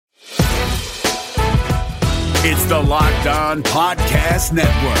It's the Locked On Podcast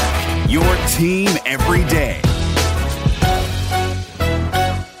Network, your team every day.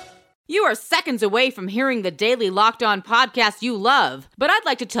 You are seconds away from hearing the daily Locked On podcast you love, but I'd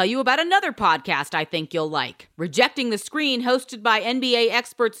like to tell you about another podcast I think you'll like. Rejecting the Screen, hosted by NBA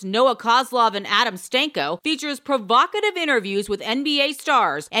experts Noah Kozlov and Adam Stanko, features provocative interviews with NBA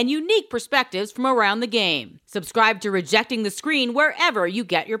stars and unique perspectives from around the game. Subscribe to Rejecting the Screen wherever you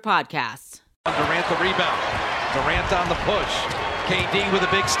get your podcasts. Durant the rebound. Durant on the push. KD with a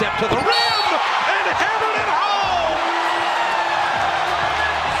big step to the rim and hammered it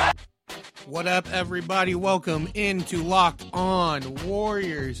home. What up, everybody? Welcome into Locked On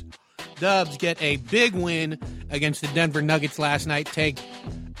Warriors. Dubs get a big win against the Denver Nuggets last night, take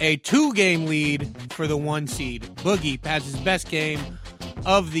a 2-game lead for the 1 seed. Boogie has his best game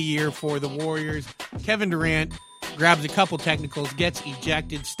of the year for the Warriors. Kevin Durant grabs a couple technicals, gets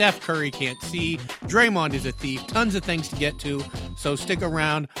ejected. Steph Curry can't see. Draymond is a thief. Tons of things to get to, so stick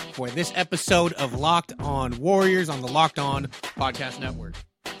around for this episode of Locked On Warriors on the Locked On Podcast Network.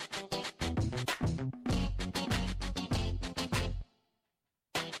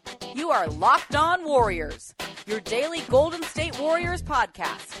 You are Locked On Warriors, your daily Golden State Warriors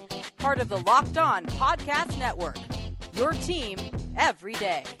podcast. Part of the Locked On Podcast Network, your team every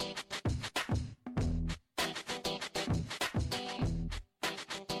day.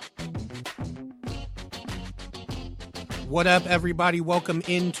 What up, everybody? Welcome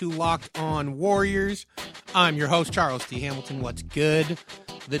into Locked On Warriors. I'm your host, Charles T. Hamilton. What's good?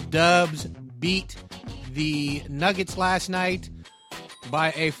 The Dubs beat the Nuggets last night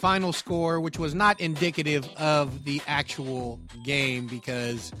by a final score which was not indicative of the actual game,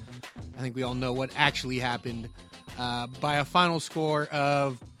 because I think we all know what actually happened. By a final score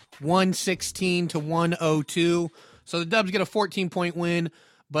of 116 to 102. So the Dubs get a 14-point win,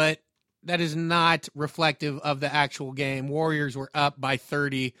 but that is not reflective of the actual game. Warriors were up by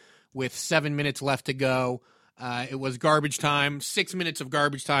 30 with 7 minutes left to go. It was garbage time, 6 minutes of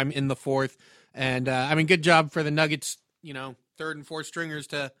garbage time in the fourth. And, good job for the Nuggets, third and fourth stringers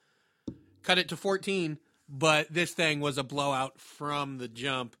to cut it to 14. But this thing was a blowout from the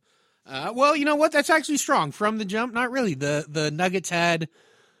jump. Well, you know what? That's actually strong. From the jump, not really. The Nuggets had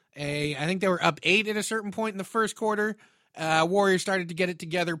I think they were up 8 at a certain point in the first quarter. Warriors started to get it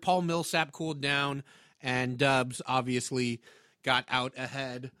together. Paul Millsap cooled down, and Dubs obviously got out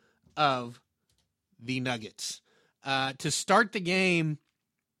ahead of the Nuggets. To start the game,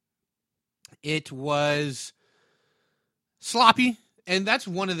 it was sloppy, and that's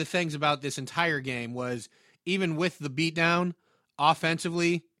one of the things about this entire game was even with the beatdown,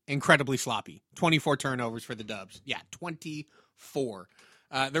 offensively, incredibly sloppy. 24 turnovers for the Dubs. Yeah, 24.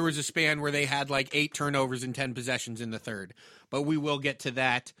 There was a span where they had like 8 turnovers and 10 possessions in the third, but we will get to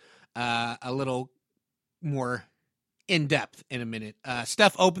that a little more in depth in a minute.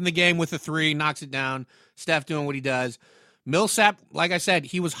 Steph opened the game with a 3, knocks it down. Steph doing what he does. Millsap, like I said,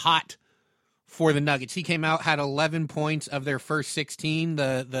 he was hot for the Nuggets. He came out, had 11 points of their first 16.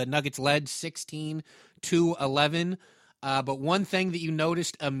 The Nuggets led 16-11. But one thing that you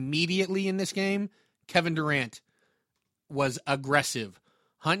noticed immediately in this game, Kevin Durant was aggressive,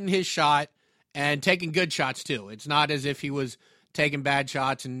 hunting his shot and taking good shots too. It's not as if he was taking bad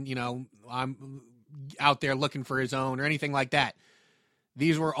shots and, I'm out there looking for his own or anything like that.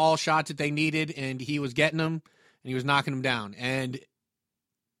 These were all shots that they needed, and he was getting them, and he was knocking them down. And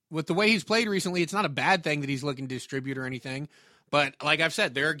with the way he's played recently, it's not a bad thing that he's looking to distribute or anything. But like I've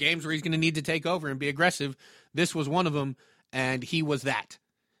said, there are games where he's going to need to take over and be aggressive. This was one of them, and he was that.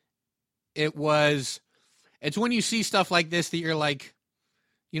 It's when you see stuff like this that you're like,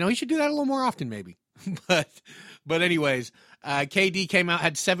 he should do that a little more often maybe. But anyways, KD came out,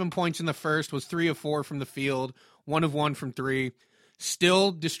 had 7 points in the first, was 3 of 4 from the field, 1 of 1 from 3.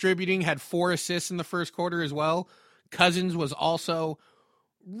 Still distributing, had 4 assists in the first quarter as well. Cousins was also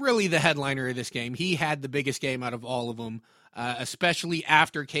really the headliner of this game. He had the biggest game out of all of them, especially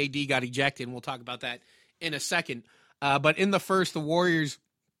after KD got ejected. And we'll talk about that in a second. But in the first, the Warriors,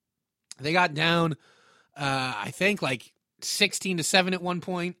 they got down, I think, like 16-7 at one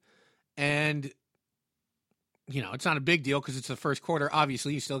point. And, it's not a big deal because it's the first quarter.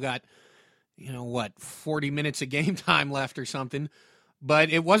 Obviously, you still got, 40 minutes of game time left or something. But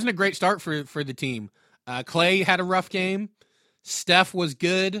it wasn't a great start for the team. Clay had a rough game. Steph was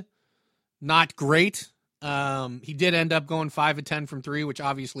good, not great. He did end up going 5 of 10 from 3, which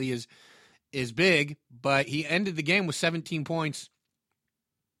obviously is big, but he ended the game with 17 points,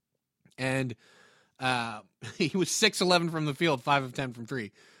 and he was 6-11 from the field, 5 of 10 from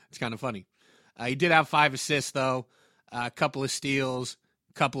 3. It's kind of funny. He did have 5 assists, though, a couple of steals,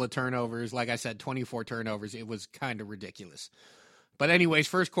 couple of turnovers. Like I said, 24 turnovers. It was kind of ridiculous. But anyways,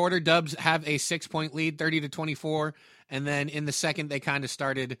 first quarter, Dubs have a 6-point lead, 30-24. And then in the second, they kind of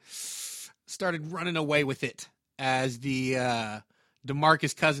started running away with it as the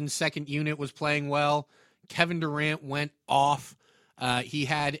DeMarcus Cousins second unit was playing well. Kevin Durant went off. He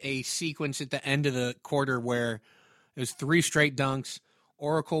had a sequence at the end of the quarter where it was 3 straight dunks.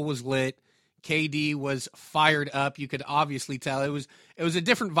 Oracle was lit. KD was fired up. You could obviously tell it was a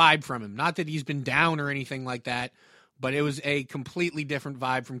different vibe from him. Not that he's been down or anything like that, but it was a completely different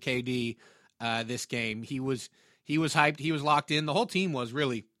vibe from KD this game. He was hyped. He was locked in. The whole team was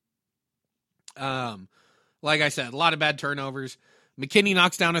really. Like I said, a lot of bad turnovers. McKinney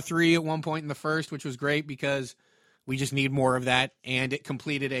knocks down a 3 at one point in the first, which was great because we just need more of that. And it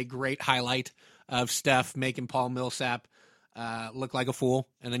completed a great highlight of Steph making Paul Millsap look like a fool.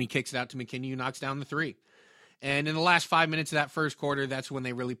 And then he kicks it out to McKinney, who knocks down the 3. And in the last 5 minutes of that first quarter, that's when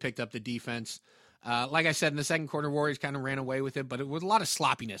they really picked up the defense. Like I said, in the second quarter, Warriors kind of ran away with it, but it was a lot of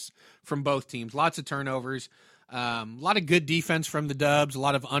sloppiness from both teams. Lots of turnovers. A lot of good defense from the Dubs. A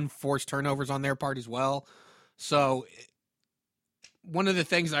lot of unforced turnovers on their part as well. So one of the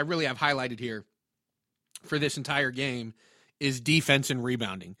things I really have highlighted here for this entire game is defense and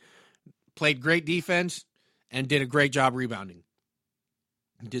rebounding. Played great defense and did a great job rebounding.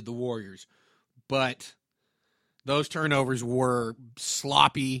 Did the Warriors. But those turnovers were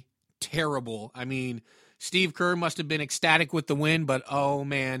sloppy, terrible. I mean, Steve Kerr must have been ecstatic with the win, but oh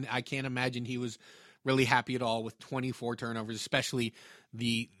man, I can't imagine he was really happy at all with 24 turnovers, especially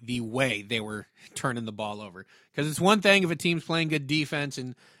the way they were turning the ball over. Because it's one thing if a team's playing good defense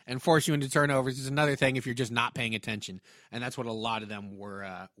and force you into turnovers. It's another thing if you're just not paying attention. And that's what a lot of them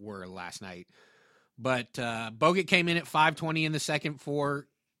were last night. But Bogut came in at 5:20 in the second for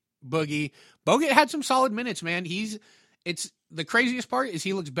Boogie. Bogut had some solid minutes, man. It's the craziest part is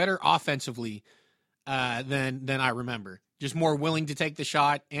he looks better offensively than I remember. Just more willing to take the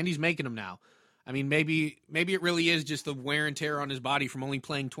shot, and he's making them now. I mean, maybe it really is just the wear and tear on his body from only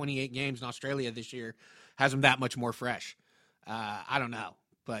playing 28 games in Australia this year has him that much more fresh. I don't know,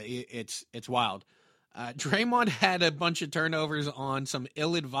 but it's wild. Draymond had a bunch of turnovers on some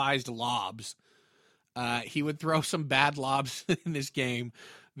ill-advised lobs. He would throw some bad lobs in this game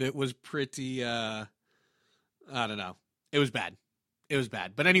that was pretty, I don't know. It was bad.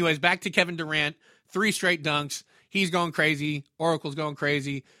 But anyways, back to Kevin Durant. 3 straight dunks. He's going crazy. Oracle's going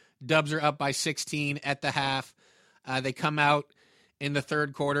crazy. Dubs are up by 16 at the half. They come out in the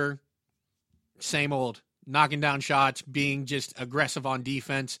third quarter. Same old. Knocking down shots, being just aggressive on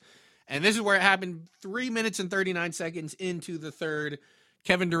defense. And this is where it happened 3 minutes and 39 seconds into the third.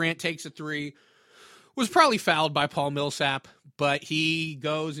 Kevin Durant takes a 3. Was probably fouled by Paul Millsap, but he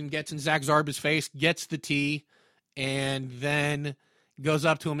goes and gets in Zach Zarba's face, gets the tee, and then goes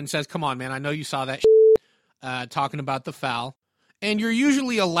up to him and says, "Come on, man, I know you saw that talking about the foul." And you're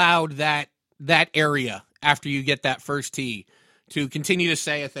usually allowed that area after you get that first tee to continue to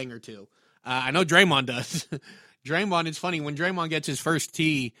say a thing or two. I know Draymond does. Draymond, it's funny, when Draymond gets his first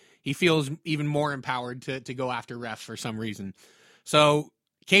tee, he feels even more empowered to go after refs for some reason. So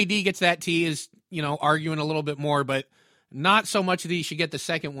KD gets that tee, is, arguing a little bit more, but not so much that he should get the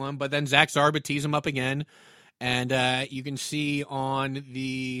second one. But then Zach Zarba tees him up again. And you can see on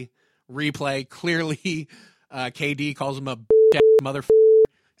the replay, clearly KD calls him a motherfucker.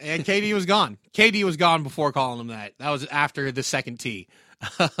 And KD was gone. KD was gone before calling him that. That was after the second tee.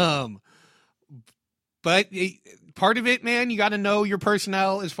 But part of it, man, you got to know your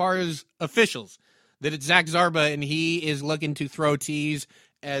personnel as far as officials. That it's Zach Zarba, and he is looking to throw tees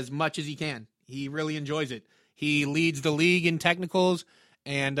as much as he can. He really enjoys it. He leads the league in technicals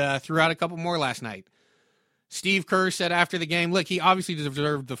and threw out a couple more last night. Steve Kerr said after the game, look, he obviously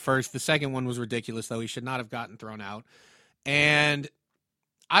deserved the first. The second one was ridiculous, though. He should not have gotten thrown out. And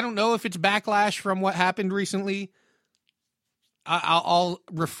I don't know if it's backlash from what happened recently. I'll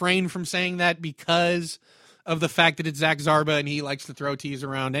refrain from saying that because of the fact that it's Zach Zarba and he likes to throw tees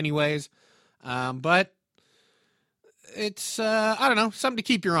around anyways. But it's, I don't know, something to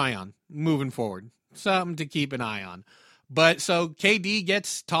keep your eye on moving forward. Something to keep an eye on. But so KD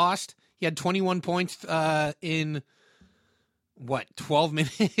gets tossed. He had 21 points in, 12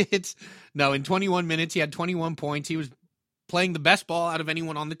 minutes? No, in 21 minutes, he had 21 points. He was playing the best ball out of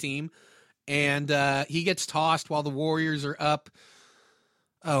anyone on the team. And he gets tossed while the Warriors are up,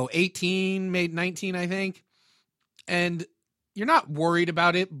 18, maybe 19, I think. And you're not worried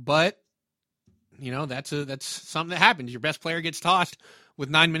about it, but, that's something that happens. Your best player gets tossed with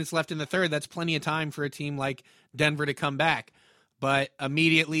 9 minutes left in the third. That's plenty of time for a team like Denver to come back. But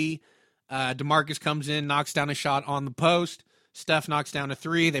immediately, DeMarcus comes in, knocks down a shot on the post. Steph knocks down a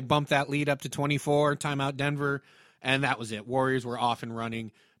 3. They bump that lead up to 24. Timeout Denver. And that was it. Warriors were off and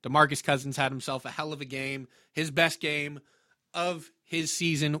running. DeMarcus Cousins had himself a hell of a game. His best game of his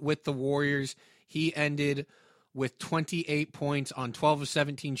season with the Warriors. He ended with 28 points on 12 of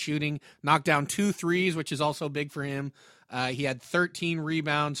 17 shooting. Knocked down 2 threes, which is also big for him. He had 13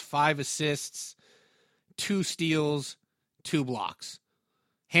 rebounds, 5 assists, 2 steals, 2 blocks.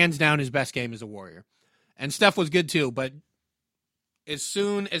 Hands down his best game as a Warrior. And Steph was good too, but as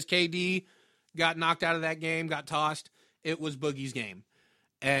soon as KD got knocked out of that game, got tossed, it was Boogie's game.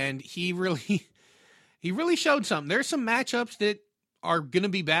 And he really showed something. There's some matchups that are going to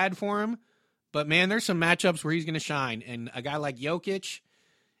be bad for him, but man, there's some matchups where he's going to shine. And a guy like Jokic,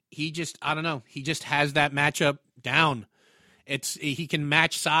 he just has that matchup down. He can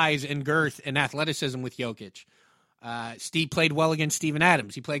match size and girth and athleticism with Jokic. Steve played well against Steven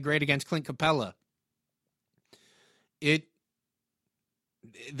Adams. He played great against Clint Capella. The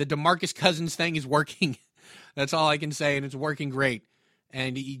DeMarcus Cousins thing is working. That's all I can say, and it's working great.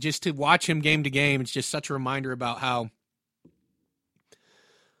 And just to watch him game to game, it's just such a reminder about how,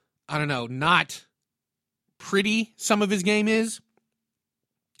 I don't know, not pretty some of his game is,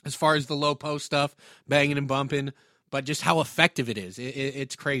 as far as the low post stuff, banging and bumping, but just how effective it is.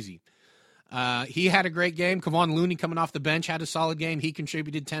 It's crazy. He had a great game. Kevon Looney coming off the bench had a solid game. He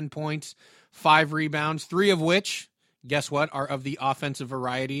contributed 10 points, 5 rebounds, 3 of which, guess what, are of the offensive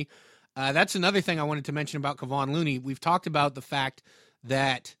variety. That's another thing I wanted to mention about Kevon Looney. We've talked about the fact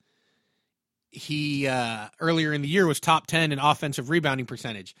that he earlier in the year was top 10 in offensive rebounding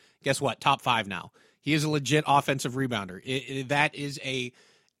percentage. Guess what? Top 5 now. He is a legit offensive rebounder. That is a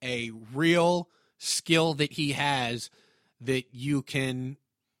real skill that he has that you can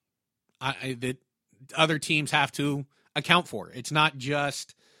that other teams have to account for. It's not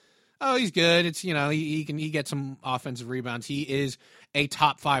just, oh, he's good. It's, he gets some offensive rebounds. He is a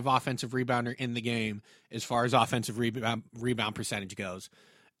top 5 offensive rebounder in the game as far as offensive rebound percentage goes.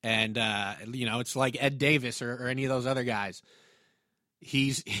 And, it's like Ed Davis or any of those other guys.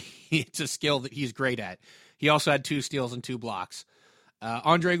 It's a skill that he's great at. He also had 2 steals and 2 blocks.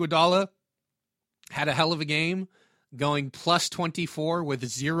 Andre Iguodala had a hell of a game, going plus 24 with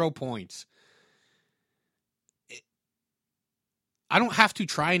 0 points. I don't have to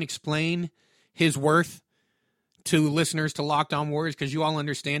try and explain his worth to listeners to Locked On Warriors because you all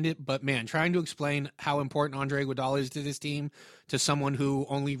understand it. But, man, trying to explain how important Andre Iguodala is to this team to someone who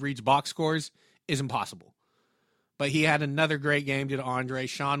only reads box scores is impossible. But he had another great game, did Andre.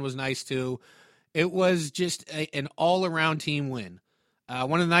 Sean was nice, too. It was just an all-around team win.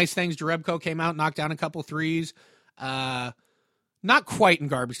 One of the nice things, Jerebko came out, knocked down a couple threes. Not quite in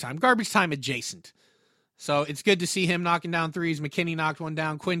garbage time. Garbage time adjacent. So it's good to see him knocking down threes. McKinney knocked one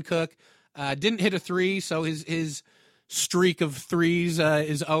down. Quinn Cook didn't hit a 3, so his streak of threes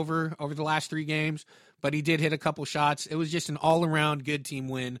is over the last 3 games. But he did hit a couple shots. It was just an all-around good team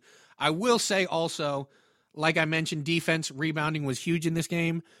win. I will say also, like I mentioned, defense, rebounding was huge in this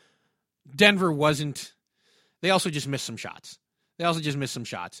game. Denver wasn't. They also just missed some shots.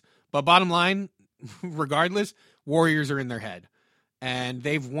 But bottom line, regardless, Warriors are in their head. And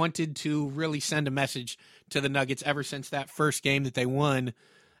they've wanted to really send a message to the Nuggets ever since that first game that they won,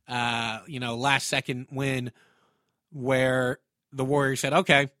 last second win, where the Warriors said,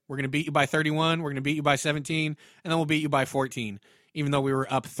 okay, we're going to beat you by 31, we're going to beat you by 17, and then we'll beat you by 14, even though we were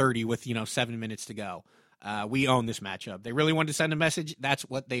up 30 with, 7 minutes to go. We own this matchup. They really wanted to send a message. That's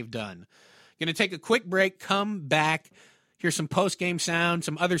what they've done. Going to take a quick break, come back, here's some post-game sound,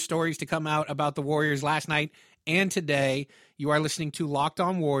 some other stories to come out about the Warriors last night and today. You are listening to Locked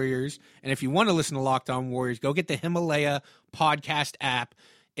On Warriors, and if you want to listen to Locked On Warriors, go get the Himalaya podcast app.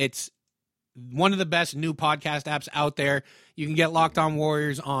 It's one of the best new podcast apps out there. You can get Locked On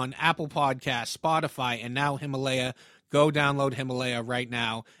Warriors on Apple Podcasts, Spotify, and now Himalaya. Go download Himalaya right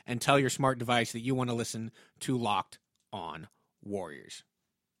now and tell your smart device that you want to listen to Locked On Warriors.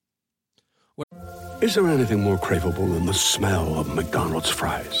 Is there anything more craveable than the smell of McDonald's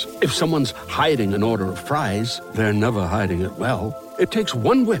fries? If someone's hiding an order of fries, they're never hiding it well. It takes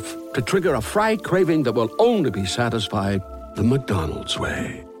one whiff to trigger a fry craving that will only be satisfied the McDonald's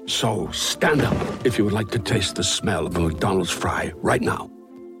way. So stand up if you would like to taste the smell of a McDonald's fry right now.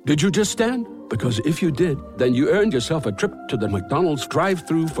 Did you just stand? Because if you did, then you earned yourself a trip to the McDonald's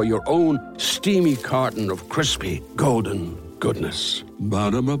drive-thru for your own steamy carton of crispy, golden goodness.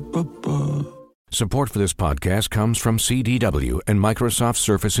 Ba-da-ba-ba-ba. Support for this podcast comes from CDW and Microsoft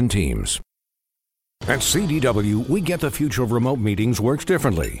Surface and Teams. At CDW, we get the future of remote meetings works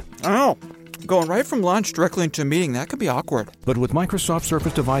differently. Oh, Going right from lunch directly into a meeting, that could be awkward. But with Microsoft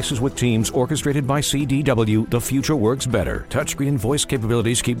Surface devices with Teams orchestrated by CDW, the future works better. Touchscreen and voice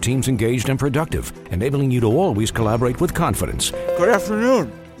capabilities keep teams engaged and productive, enabling you to always collaborate with confidence. Good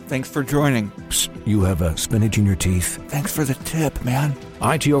afternoon. Thanks for joining. Psst, you have spinach in your teeth. Thanks for the tip, man.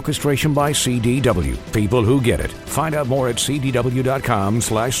 IT orchestration by CDW. People who get it. Find out more at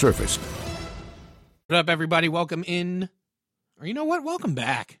cdw.com/surface. What up, everybody? Welcome in, or you know what? Welcome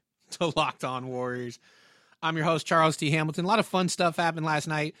back to Locked On Warriors. I'm your host, Charles T. Hamilton. A lot of fun stuff happened last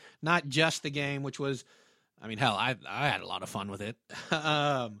night. Not just the game, which was, I mean, hell, I had a lot of fun with it.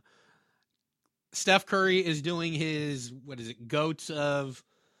 Steph Curry is doing his, Goats of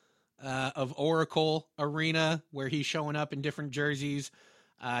Oracle Arena, where he's showing up in different jerseys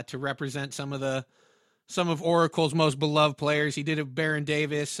to represent some of Oracle's most beloved players. He did it with Baron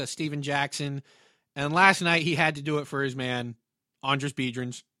Davis, Steven Jackson, and last night he had to do it for his man, Andris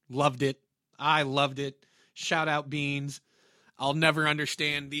Biedrins. Loved it. I loved it. Shout out Beans. I'll never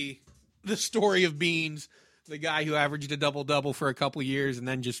understand the story of Beans, the guy who averaged a double-double for a couple years and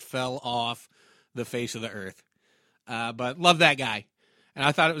then just fell off the face of the earth. But love that guy. And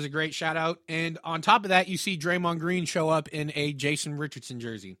I thought it was a great shout out. And on top of that, you see Draymond Green show up in a Jason Richardson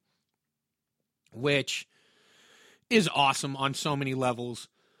jersey, which is awesome on so many levels.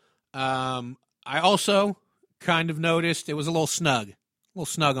 I also kind of noticed it was a little snug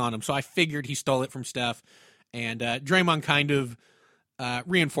on him. So I figured he stole it from Steph. And Draymond kind of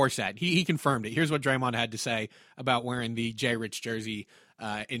reinforced that. He confirmed it. Here's what Draymond had to say about wearing the J. Rich jersey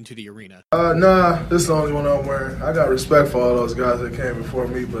into the arena. Nah, this is the only one I'm wearing. I got respect for all those guys that came before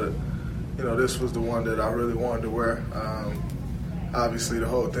me, but, this was the one that I really wanted to wear. Obviously, the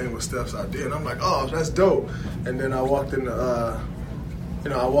whole thing was Steph's idea, and I'm like, oh, that's dope. And then I walked in the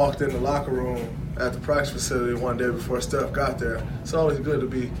locker room at the practice facility one day before Steph got there. It's always good to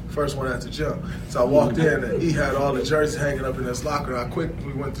be first one at the gym. So I walked in, and he had all the jerseys hanging up in his locker. I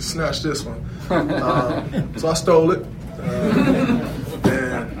quickly went to snatch this one. So I stole it, and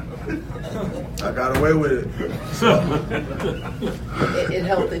I got away with it. So. It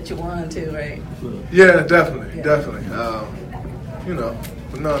helped that you won too, right? Yeah, definitely.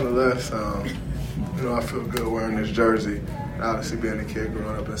 But nonetheless, I feel good wearing this jersey. Obviously, being a kid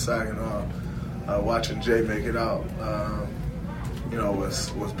growing up in Saginaw, watching Jay make it out,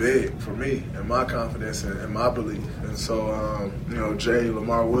 was big for me and my confidence and my belief. And so, Jay,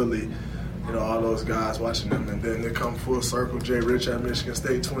 Lamar Woodley, all those guys, watching them, and then they come full circle. Jay Rich at Michigan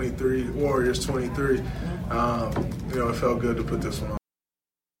State, 23, Warriors, 23. It felt good to put this one on.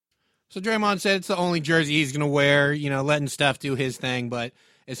 So Draymond said it's the only jersey he's going to wear, letting Steph do his thing. But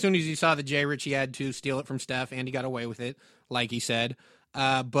as soon as he saw the J. Rich, he had to steal it from Steph, and he got away with it, like he said.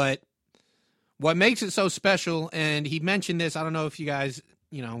 But what makes it so special, and he mentioned this, I don't know if you guys,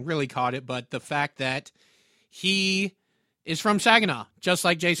 really caught it, but the fact that he is from Saginaw, just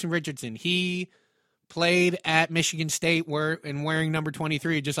like Jason Richardson. He played at Michigan State wearing number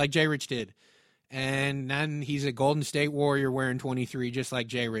 23, just like J. Rich did. And then he's a Golden State Warrior wearing 23, just like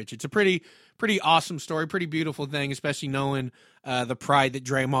J. Rich. It's a pretty awesome story, pretty beautiful thing, especially knowing the pride that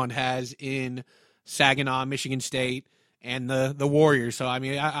Draymond has in Saginaw, Michigan State, and the Warriors. So,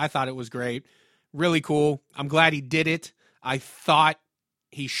 I thought it was great. Really cool. I'm glad he did it. I thought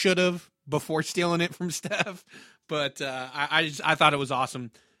he should have before stealing it from Steph, but I thought it was awesome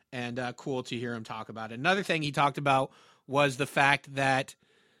and cool to hear him talk about it. Another thing he talked about was the fact that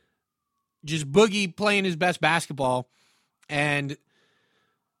just Boogie playing his best basketball, and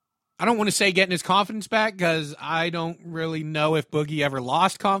I don't want to say getting his confidence back because I don't really know if Boogie ever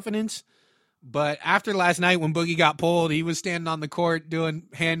lost confidence, but after last night when Boogie got pulled, he was standing on the court doing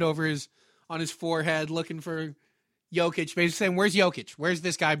handovers on his forehead looking for Jokic, basically saying, where's Jokic? Where's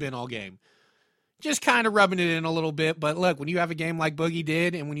this guy been all game? Just kind of rubbing it in a little bit, but look, when you have a game like Boogie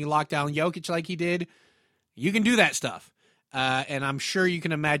did and when you lock down Jokic like he did, you can do that stuff. And I'm sure you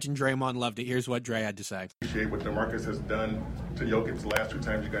can imagine Draymond loved it. Here's what Dre had to say. Appreciate what DeMarcus has done to Jokic the last 2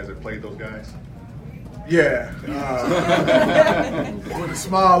 times you guys have played those guys? Yeah. With a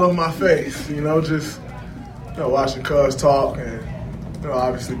smile on my face, just watching Cuz talk and,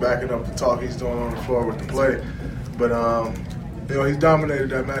 obviously backing up the talk he's doing on the floor with the play. But, he's dominated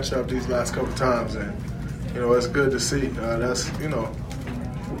that matchup these last couple times, and, it's good to see. He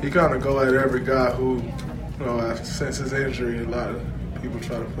kind of go at every guy who, since his injury, a lot of people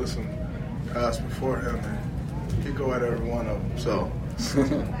try to put some guys before him, and he go at every one of them. So,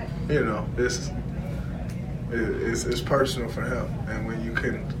 it's personal for him. And when you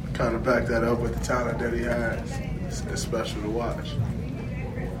can kind of back that up with the talent that he has, it's special to watch.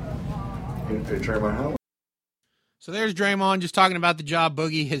 So there's Draymond just talking about the job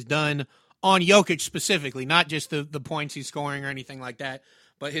Boogie has done on Jokic specifically, not just the points he's scoring or anything like that,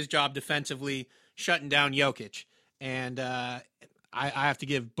 but his job defensively shutting down Jokic. And I have to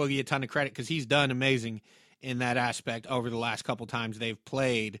give Boogie a ton of credit because he's done amazing in that aspect over the last couple times they've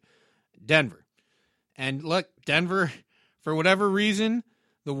played Denver. And look, Denver, for whatever reason,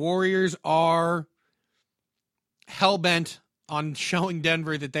 the Warriors are hell-bent on showing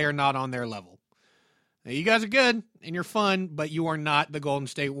Denver that they are not on their level. Now, you guys are good and you're fun, but you are not the Golden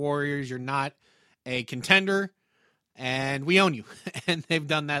State Warriors. You're not a contender, and we own you. And they've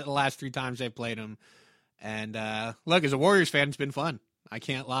done that the last 3 times they've played them. And look, as a Warriors fan, it's been fun. I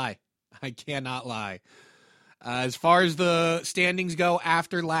can't lie. I cannot lie. As far as the standings go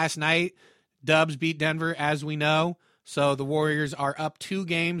after last night, Dubs beat Denver, as we know. So the Warriors are up 2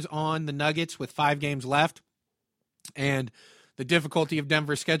 games on the Nuggets with 5 games left. And the difficulty of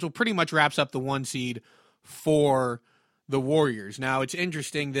Denver's schedule pretty much wraps up the 1 seed for the Warriors. Now, it's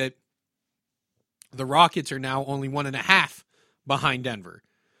interesting that the Rockets are now only 1.5 behind Denver.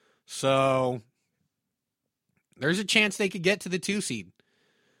 So there's a chance they could get to the 2 seed.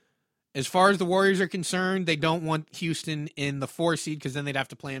 As far as the Warriors are concerned, they don't want Houston in the 4 seed because then they'd have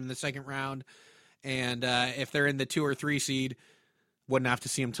to play them in the second round. And if they're in the 2 or 3 seed, wouldn't have to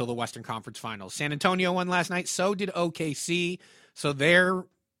see them till the Western Conference Finals. San Antonio won last night. So did OKC. So their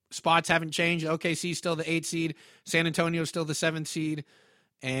spots haven't changed. OKC still the 8th seed. San Antonio still the 7th seed.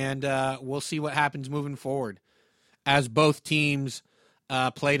 And we'll see what happens moving forward as both teams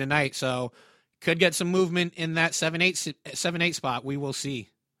play tonight. So could get some movement in that 7-8 spot. We will see.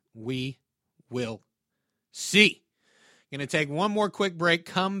 We will see. Going to take one more quick break,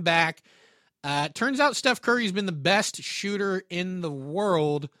 come back. Turns out Steph Curry's been the best shooter in the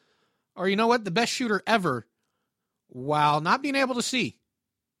world, or you know what, the best shooter ever, while not being able to see.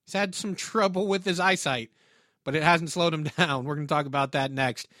 He's had some trouble with his eyesight, but it hasn't slowed him down. We're going to talk about that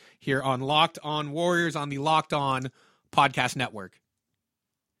next here on Locked On Warriors on the Locked On Podcast Network.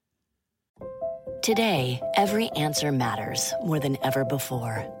 Today, every answer matters more than ever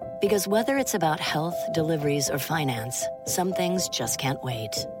before. Because whether it's about health, deliveries, or finance, some things just can't wait.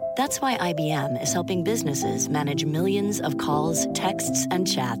 That's why IBM is helping businesses manage millions of calls, texts, and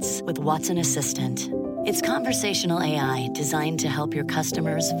chats with Watson Assistant. It's conversational AI designed to help your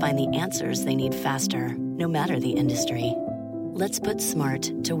customers find the answers they need faster, no matter the industry. Let's put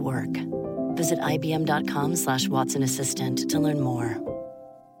smart to work. Visit IBM.com/Watson Assistant to learn more.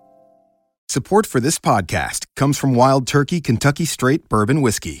 Support for this podcast comes from Wild Turkey Kentucky Straight Bourbon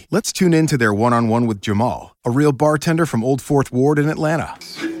Whiskey. Let's tune in to their one-on-one with Jamal, a real bartender from Old Fourth Ward in Atlanta.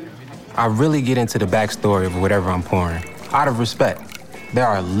 I really get into the backstory of whatever I'm pouring, out of respect. There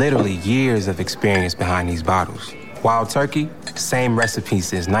are literally years of experience behind these bottles. Wild Turkey, same recipe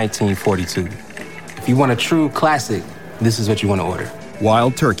since 1942. If you want a true classic, this is what you want to order.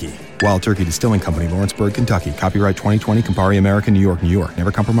 Wild Turkey. Wild Turkey Distilling Company, Lawrenceburg, Kentucky. Copyright 2020, Campari American, New York, New York.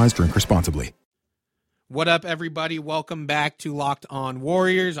 Never compromise, drink responsibly. What up, everybody? Welcome back to Locked On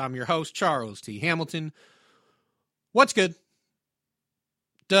Warriors. I'm your host, Charles T. Hamilton. What's good?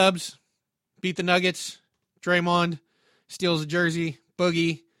 Dubs beat the Nuggets. Draymond steals a jersey.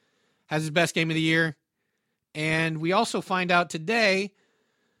 Boogie has his best game of the year. And we also find out today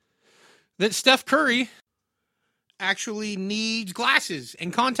that Steph Curry actually needs glasses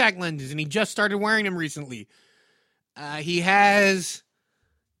and contact lenses, and he just started wearing them recently. He has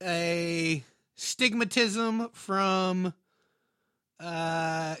a stigmatism from,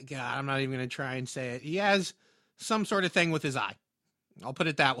 God, I'm not even going to try and say it. He has some sort of thing with his eye. I'll put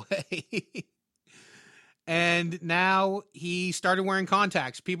it that way. And now he started wearing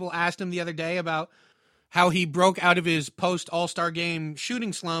contacts. People asked him the other day about how he broke out of his post-All-Star game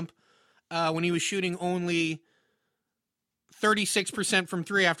shooting slump when he was shooting only 36% from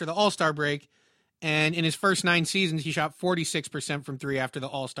 3 after the All-Star break. And in his first 9 seasons, he shot 46% from 3 after the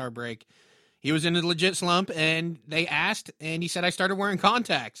All-Star break. He was in a legit slump, and they asked, and he said, I started wearing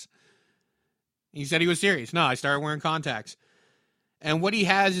contacts. He said he was serious. No, I started wearing contacts. And what he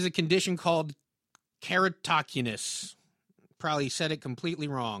has is a condition called keratoconus. Probably said it completely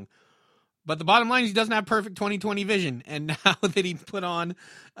wrong. But the bottom line is he doesn't have perfect 20/20 vision. And now that he put on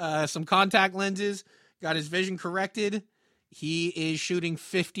some contact lenses, got his vision corrected, he is shooting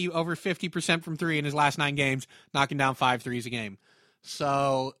over 50% from 3 in his last 9 games, knocking down 5 threes a game.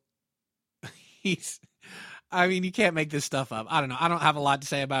 So you can't make this stuff up. I don't know. I don't have a lot to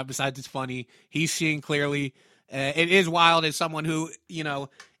say about it besides it's funny. He's seeing clearly. It is wild as someone who,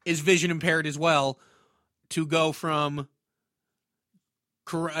 is vision impaired as well, to go from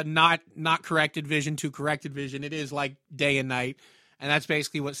not corrected vision to corrected vision. It is like day and night. And that's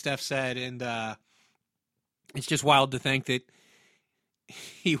basically what Steph said. And it's just wild to think that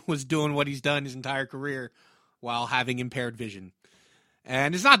he was doing what he's done his entire career while having impaired vision.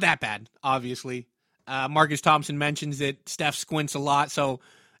 And it's not that bad, obviously. Marcus Thompson mentions that Steph squints a lot, so,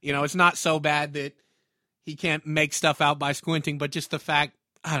 it's not so bad that he can't make stuff out by squinting, but just the fact,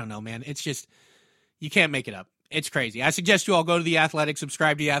 I don't know, man, it's just, you can't make it up. It's crazy. I suggest you all go to The Athletic,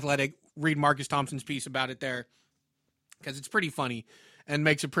 subscribe to The Athletic, read Marcus Thompson's piece about it there, because it's pretty funny and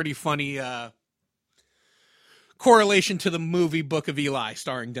makes a pretty funny correlation to the movie Book of Eli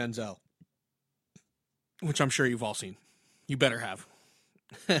starring Denzel, which I'm sure you've all seen. You better have.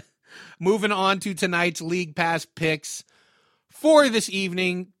 Moving on to tonight's League Pass picks for this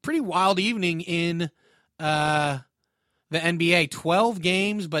evening. Pretty wild evening in the NBA. 12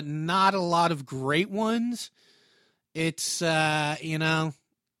 games, but not a lot of great ones. It's, just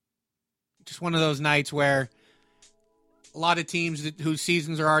one of those nights where a lot of teams whose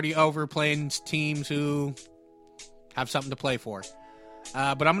seasons are already over playing teams who have something to play for.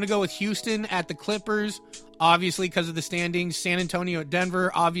 But I'm going to go with Houston at the Clippers, obviously because of the standings. San Antonio at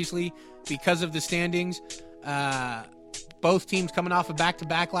Denver, obviously because of the standings. Both teams coming off a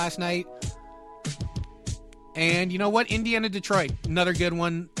back-to-back last night. And you know what? Indiana, Detroit, another good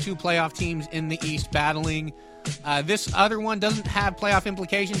one. 2 playoff teams in the East battling. This other one doesn't have playoff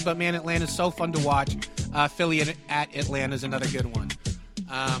implications, but man, Atlanta's so fun to watch. Philly at Atlanta is another good one.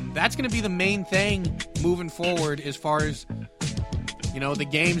 That's going to be the main thing moving forward as far as the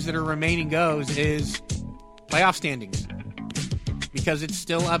games that are remaining goes is playoff standings, because it's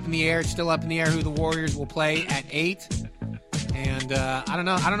still up in the air. It's still up in the air who the Warriors will play at 8. And I don't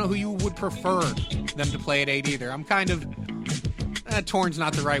know who you would prefer them to play at 8 either. I'm kind of torn's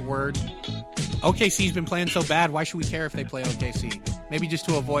not the right word. OKC's been playing so bad. Why should we care if they play OKC? Maybe just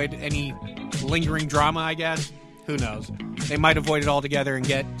to avoid any lingering drama, I guess. Who knows? They might avoid it altogether and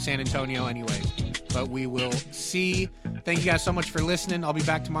get San Antonio anyways. But we will see. Thank you guys so much for listening. I'll be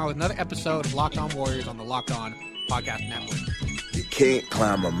back tomorrow with another episode of Locked On Warriors on the Locked On Podcast Network. You can't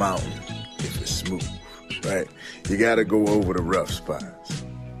climb a mountain if it's smooth, right? You got to go over the rough spots.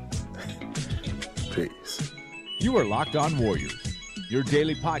 Peace. You are Locked On Warriors, your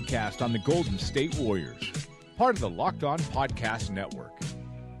daily podcast on the Golden State Warriors. Part of the Locked On Podcast Network.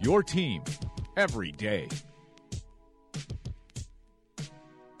 Your team every day.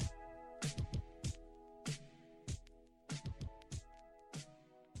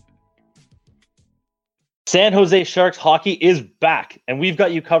 San Jose Sharks hockey is back, and we've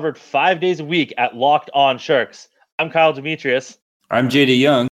got you covered 5 days a week at Locked On Sharks. I'm Kyle Demetrius. I'm JD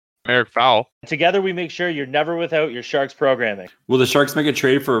Young. I'm Eric Fowl. Together, we make sure you're never without your Sharks programming. Will the Sharks make a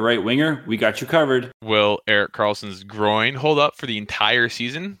trade for a right winger? We got you covered. Will Erik Karlsson's groin hold up for the entire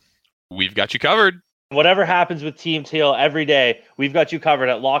season? We've got you covered. Whatever happens with Team Teal every day, we've got you covered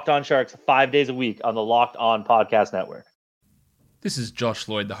at Locked On Sharks 5 days a week on the Locked On Podcast Network. This is Josh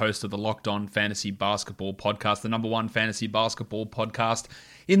Lloyd, the host of the Locked On Fantasy Basketball Podcast, the #1 fantasy basketball podcast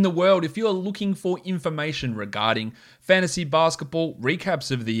in the world. If you're looking for information regarding fantasy basketball,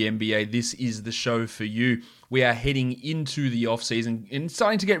 recaps of the NBA, this is the show for you. We are heading into the offseason and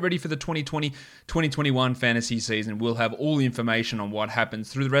starting to get ready for the 2020-2021 fantasy season. We'll have all the information on what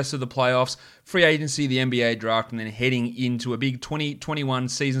happens through the rest of the playoffs, free agency, the NBA draft, and then heading into a big 2021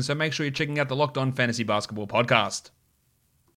 season. So make sure you're checking out the Locked On Fantasy Basketball Podcast.